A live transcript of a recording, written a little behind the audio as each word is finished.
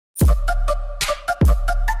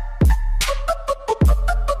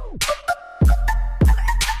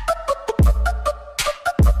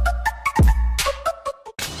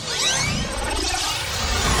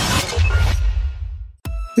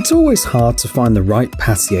It's always hard to find the right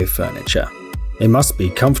patio furniture. It must be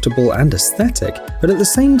comfortable and aesthetic, but at the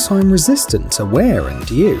same time resistant to wear and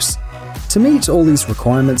use. To meet all these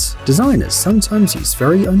requirements, designers sometimes use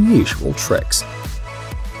very unusual tricks.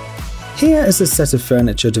 Here is a set of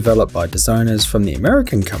furniture developed by designers from the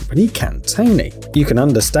American company Cantoni. You can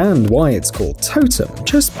understand why it's called Totem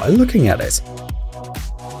just by looking at it.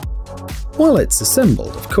 While it's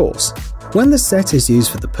assembled, of course. When the set is used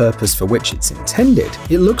for the purpose for which it's intended,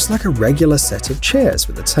 it looks like a regular set of chairs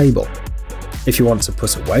with a table. If you want to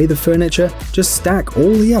put away the furniture, just stack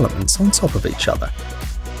all the elements on top of each other.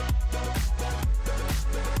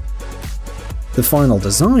 The final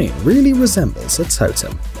design really resembles a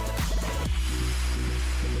totem.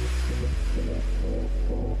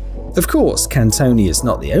 Of course, Cantoni is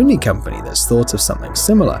not the only company that's thought of something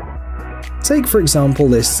similar. Take for example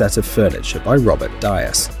this set of furniture by Robert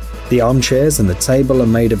Dias. The armchairs and the table are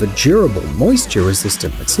made of a durable,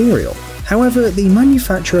 moisture-resistant material. However, the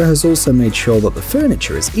manufacturer has also made sure that the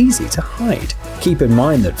furniture is easy to hide. Keep in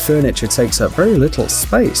mind that furniture takes up very little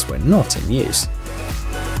space when not in use.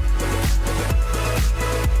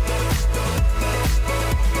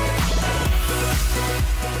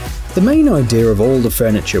 The main idea of all the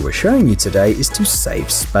furniture we're showing you today is to save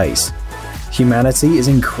space. Humanity is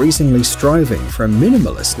increasingly striving for a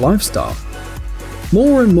minimalist lifestyle.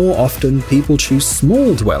 More and more often, people choose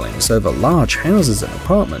small dwellings over large houses and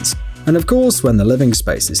apartments. And of course, when the living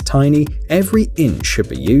space is tiny, every inch should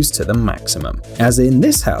be used to the maximum, as in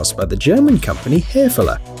this house by the German company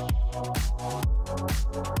Herfele.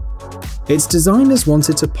 Its designers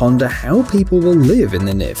wanted to ponder how people will live in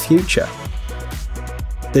the near future.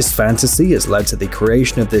 This fantasy has led to the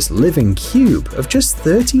creation of this living cube of just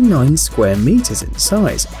 39 square meters in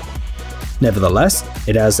size. Nevertheless,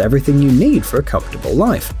 it has everything you need for a comfortable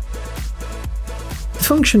life. The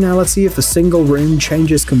functionality of the single room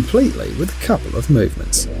changes completely with a couple of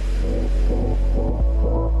movements.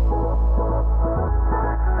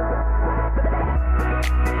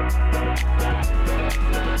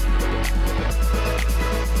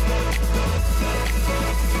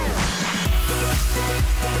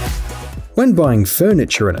 When buying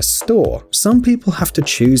furniture in a store, some people have to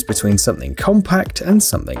choose between something compact and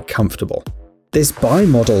something comfortable. This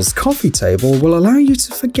Bi-Models coffee table will allow you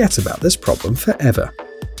to forget about this problem forever.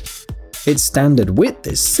 Its standard width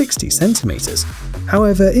is 60 centimeters.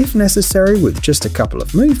 However, if necessary with just a couple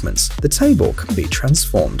of movements, the table can be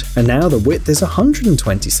transformed. And now the width is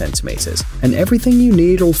 120 centimeters, and everything you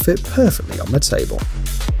need will fit perfectly on the table.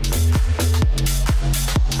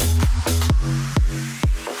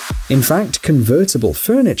 In fact, convertible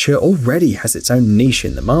furniture already has its own niche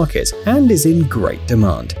in the market and is in great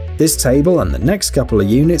demand. This table and the next couple of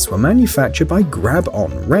units were manufactured by Grab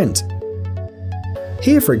on Rent.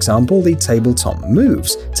 Here, for example, the tabletop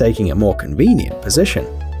moves, taking a more convenient position.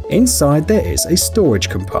 Inside there is a storage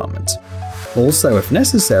compartment. Also, if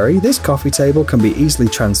necessary, this coffee table can be easily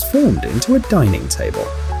transformed into a dining table.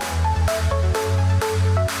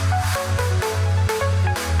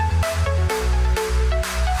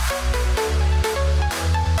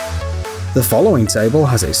 The following table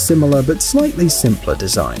has a similar but slightly simpler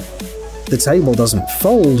design. The table doesn't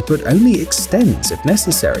fold but only extends if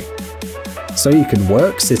necessary. So you can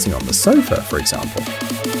work sitting on the sofa, for example.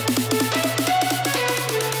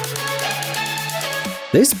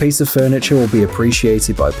 This piece of furniture will be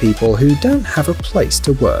appreciated by people who don't have a place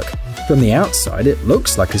to work. From the outside, it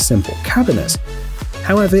looks like a simple cabinet.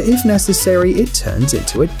 However, if necessary, it turns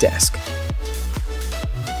into a desk.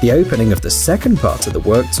 The opening of the second part of the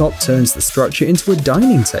worktop turns the structure into a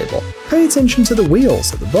dining table. Pay attention to the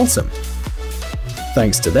wheels at the bottom.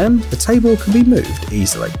 Thanks to them, the table can be moved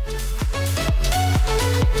easily.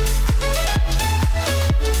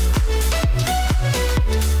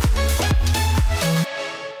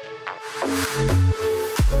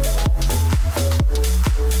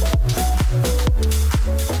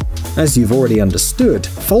 As you've already understood,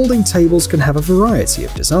 folding tables can have a variety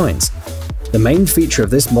of designs. The main feature of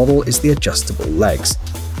this model is the adjustable legs.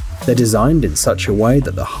 They're designed in such a way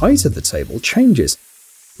that the height of the table changes.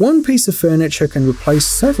 One piece of furniture can replace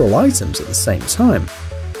several items at the same time.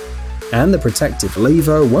 And the protective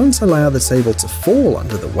lever won't allow the table to fall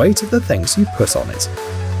under the weight of the things you put on it.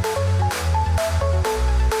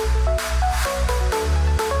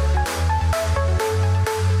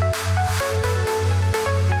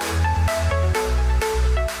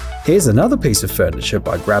 Here's another piece of furniture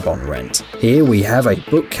by Grab on Rent. Here we have a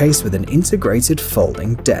bookcase with an integrated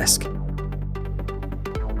folding desk.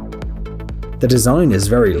 The design is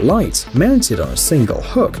very light, mounted on a single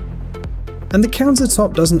hook, and the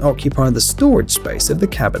countertop doesn't occupy the storage space of the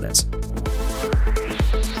cabinet.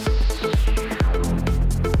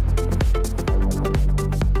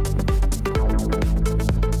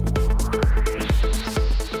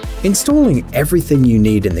 Installing everything you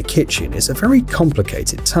need in the kitchen is a very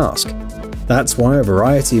complicated task. That's why a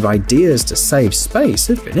variety of ideas to save space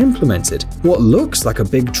have been implemented. What looks like a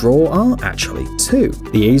big drawer are actually two.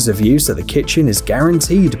 The ease of use of the kitchen is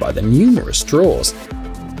guaranteed by the numerous drawers.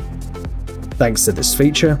 Thanks to this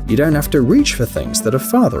feature, you don't have to reach for things that are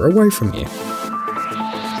farther away from you.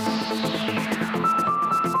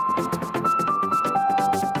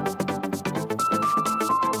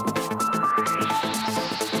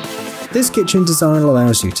 This kitchen design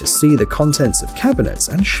allows you to see the contents of cabinets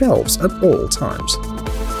and shelves at all times.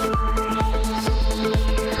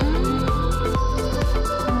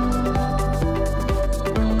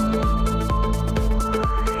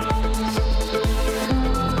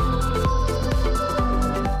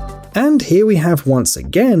 And here we have once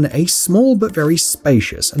again a small but very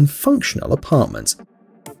spacious and functional apartment.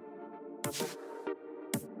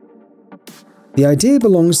 The idea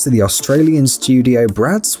belongs to the Australian studio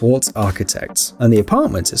Brad Swartz Architects, and the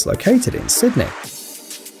apartment is located in Sydney.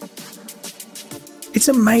 It's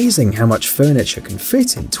amazing how much furniture can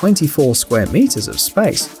fit in 24 square meters of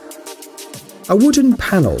space. A wooden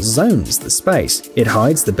panel zones the space. It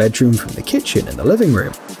hides the bedroom from the kitchen and the living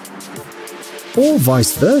room. Or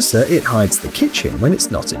vice versa, it hides the kitchen when it's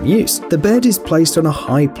not in use. The bed is placed on a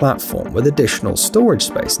high platform with additional storage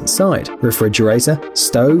space inside. Refrigerator,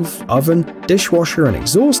 stove, oven, dishwasher and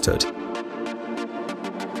exhaust hood.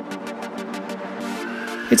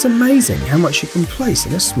 It's amazing how much you can place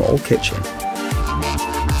in a small kitchen.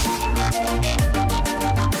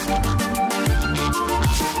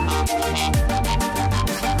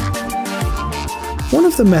 One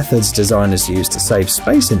of the methods designers use to save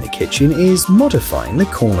space in the kitchen is modifying the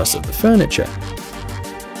corners of the furniture.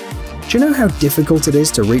 Do you know how difficult it is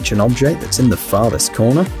to reach an object that's in the farthest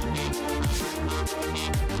corner?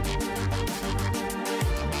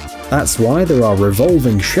 That's why there are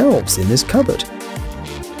revolving shelves in this cupboard.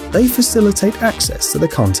 They facilitate access to the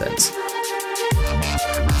contents.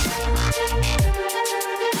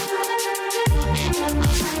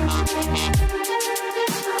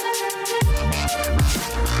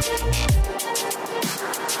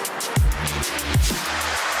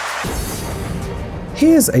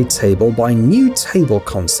 Here's a table by New Table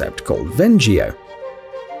Concept called Vengio.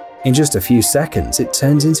 In just a few seconds, it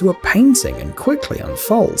turns into a painting and quickly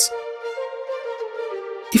unfolds.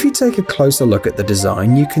 If you take a closer look at the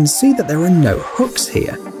design, you can see that there are no hooks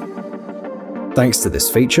here. Thanks to this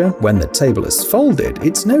feature, when the table is folded,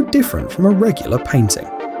 it's no different from a regular painting.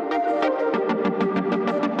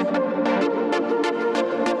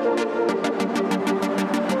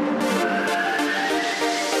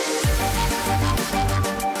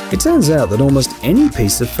 It turns out that almost any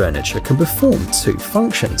piece of furniture can perform two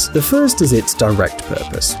functions. The first is its direct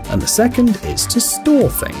purpose, and the second is to store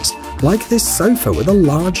things, like this sofa with a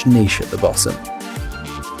large niche at the bottom.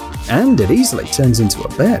 And it easily turns into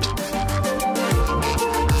a bed.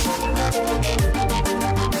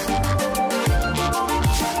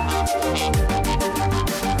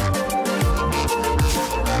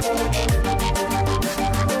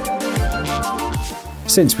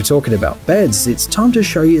 Since we're talking about beds, it's time to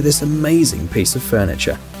show you this amazing piece of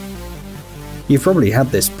furniture. You've probably had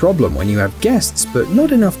this problem when you have guests, but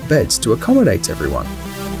not enough beds to accommodate everyone.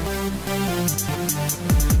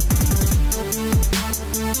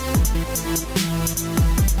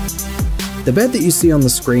 The bed that you see on the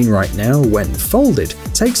screen right now, when folded,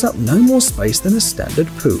 takes up no more space than a standard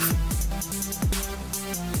poof.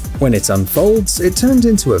 When it unfolds, it turns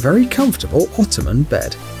into a very comfortable ottoman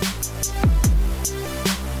bed.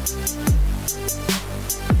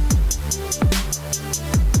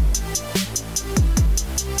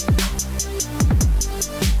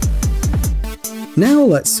 Now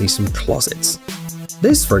let's see some closets.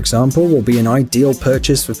 This, for example, will be an ideal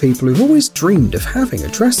purchase for people who've always dreamed of having a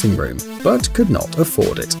dressing room, but could not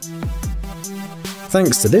afford it.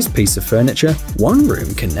 Thanks to this piece of furniture, one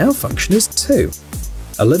room can now function as two,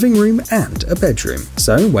 a living room and a bedroom.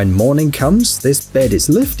 So when morning comes, this bed is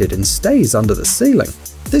lifted and stays under the ceiling.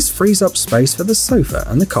 This frees up space for the sofa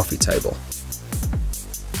and the coffee table.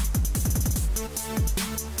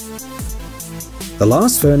 The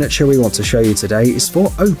last furniture we want to show you today is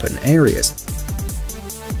for open areas.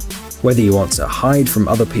 Whether you want to hide from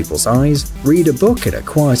other people's eyes, read a book in a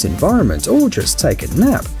quiet environment, or just take a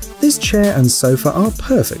nap, this chair and sofa are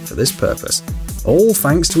perfect for this purpose, all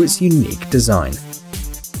thanks to its unique design.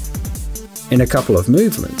 In a couple of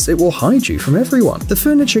movements, it will hide you from everyone. The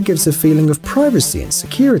furniture gives a feeling of privacy and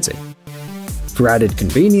security. For added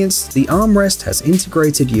convenience, the armrest has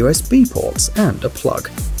integrated USB ports and a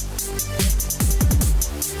plug.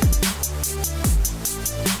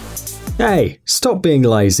 Hey, stop being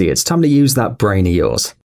lazy, it's time to use that brain of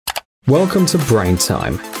yours. Welcome to Brain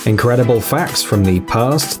Time. Incredible facts from the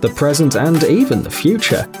past, the present, and even the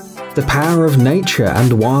future. The power of nature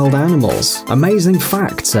and wild animals, amazing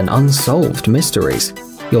facts and unsolved mysteries.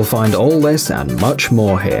 You'll find all this and much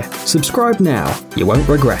more here. Subscribe now, you won't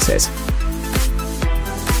regret it.